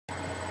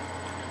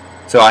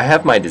So I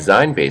have my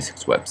Design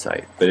Basics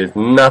website, but it's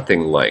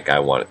nothing like I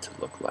want it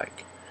to look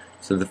like.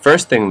 So the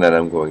first thing that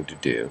I'm going to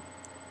do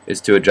is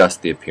to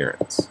adjust the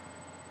appearance.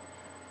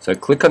 So I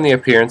click on the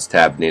Appearance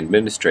tab in the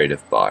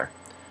administrative bar,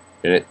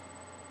 and it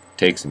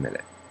takes a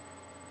minute.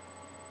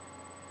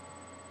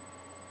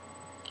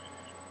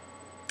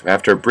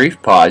 After a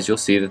brief pause, you'll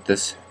see that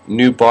this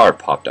new bar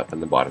popped up on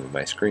the bottom of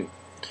my screen.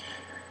 It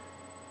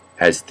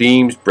has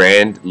themes,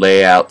 brand,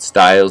 layout,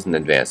 styles, and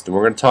advanced, and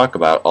we're going to talk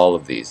about all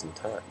of these in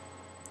time.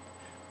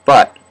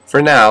 But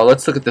for now,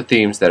 let's look at the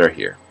themes that are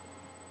here.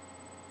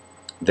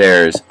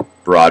 There's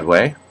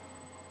Broadway,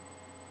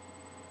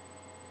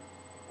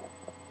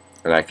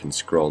 and I can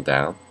scroll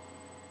down,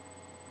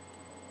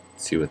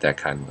 see what that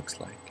kind of looks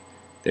like.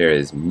 There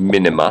is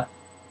Minima,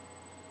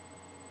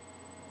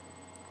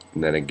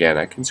 and then again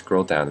I can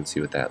scroll down and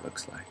see what that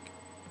looks like.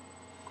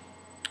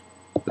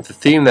 But the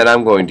theme that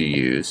I'm going to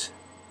use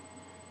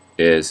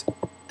is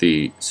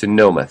the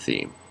Sonoma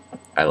theme.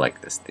 I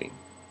like this theme.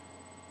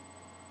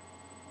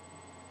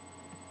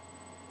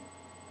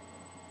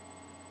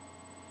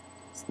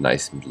 It's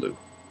nice and blue.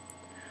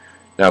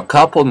 Now, a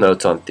couple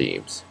notes on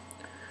themes.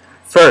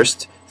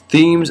 First,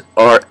 themes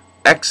are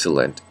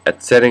excellent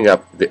at setting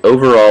up the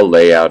overall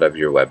layout of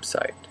your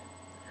website.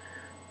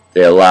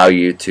 They allow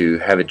you to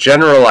have a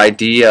general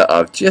idea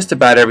of just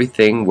about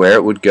everything, where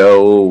it would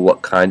go,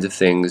 what kinds of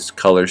things,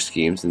 color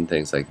schemes, and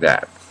things like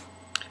that.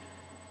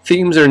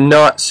 Themes are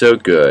not so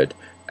good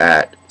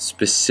at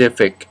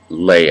specific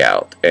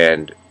layout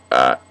and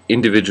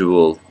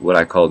individual, what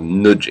I call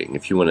nudging.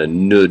 If you want to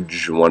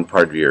nudge one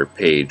part of your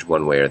page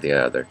one way or the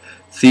other,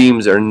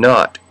 themes are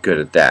not good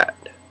at that.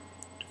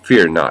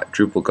 Fear not,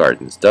 Drupal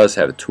Gardens does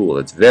have a tool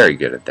that's very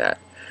good at that,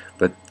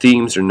 but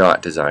themes are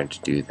not designed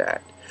to do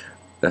that.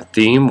 A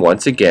theme,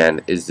 once again,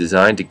 is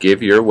designed to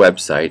give your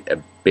website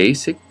a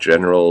basic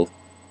general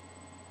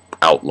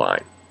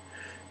outline.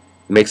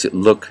 It makes it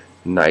look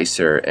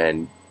nicer,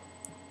 and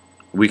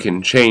we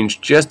can change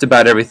just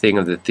about everything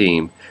of the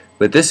theme,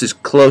 but this is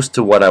close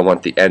to what I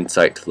want the end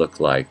site to look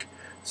like.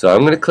 So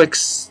I'm going to click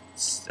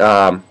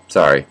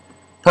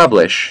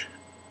Publish,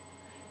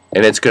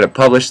 and it's going to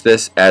publish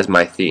this as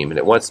my theme, and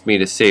it wants me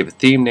to save a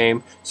theme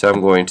name, so I'm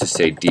going to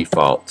say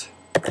Default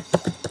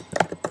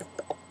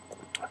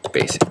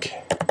Basic.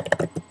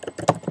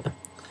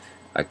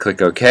 I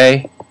click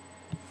OK.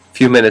 A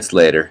few minutes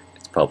later,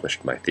 it's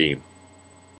published my theme.